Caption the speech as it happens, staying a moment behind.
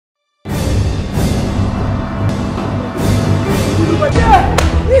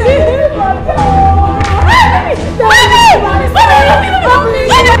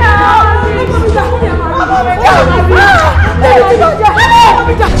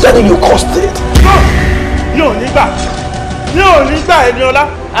telling you caused it. No, Nigba, Eniola.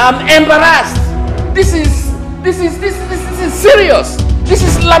 I'm embarrassed. This is serious. This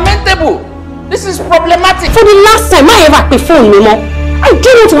is lamentable. This is problematic. For the last time, I ever pay phone me more. I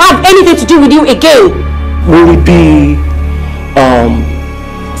don't want to have anything to do with you again. Will it be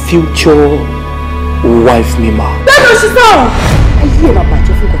future wife Mima? That's what she said. I hear about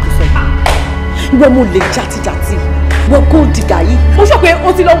your phone to say. You are more like jati. What gold digger yi? Mo sọ pé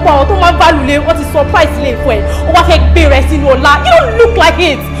ó ti lọ pa o tó máa value le, ó ti surprise le fún ẹ. Ó wá fẹ́ gbé rẹ̀ sínú ọlá. You don't look like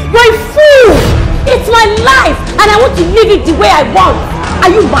it. You're a fool. It's my life and I want to live it the way I want. Are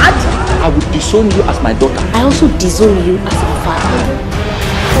you mad? I will disown you as my daughter. I also disown you as my father.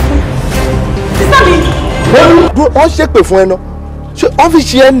 Sister mi. Wọ́n ṣépè fún ẹ náà. Ṣé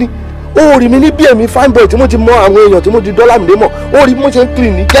ọ́fíìsì ẹ ni? Ó rí mi ní bí èmi fine boy tí mo ti mọ àwọn èèyàn tí mo di dọ́là mi dé mọ̀. Ó rí bí mo ṣe ń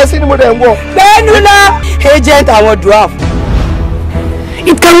clean ní. Jẹ́sí ni mo dẹ̀ ń wọ̀. Benula, agent àwọn dwarf.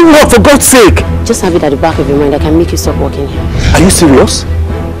 It can't work, for God's sake. Just have it at the back of your mind. I can make you stop working here. Are you serious?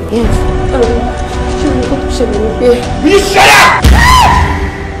 Yes. You shut up!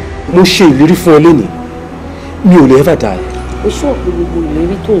 Mo ṣe ìlérí fún ẹ lónìí. Mi ò lè ever die. O ṣọ́ pé gbogbo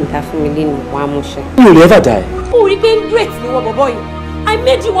ìlérí tó ń ta fún mi lẹ́nu wàá mú ṣẹ. Mi ò lè ever die. O rí pé great ni wọ́n bọ̀bọ̀ yìí. I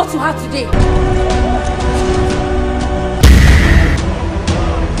made you what you are today.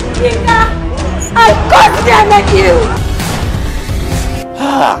 Yinka, I condemn you.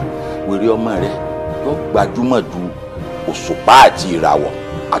 Wèrè ọmọ rẹ̀ yóò gbajúmọ̀ ju òṣùpá àti ìràwọ̀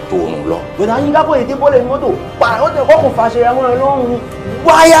àtòrùn lọ. Bọ̀dá Yinka bóyá dé bọ́lẹ̀ ní mọ́tò, pààrọ̀ tẹ̀ kọ́kùn fàṣẹ àwọn ọlọ́run.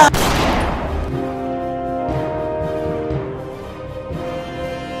 Wáyà!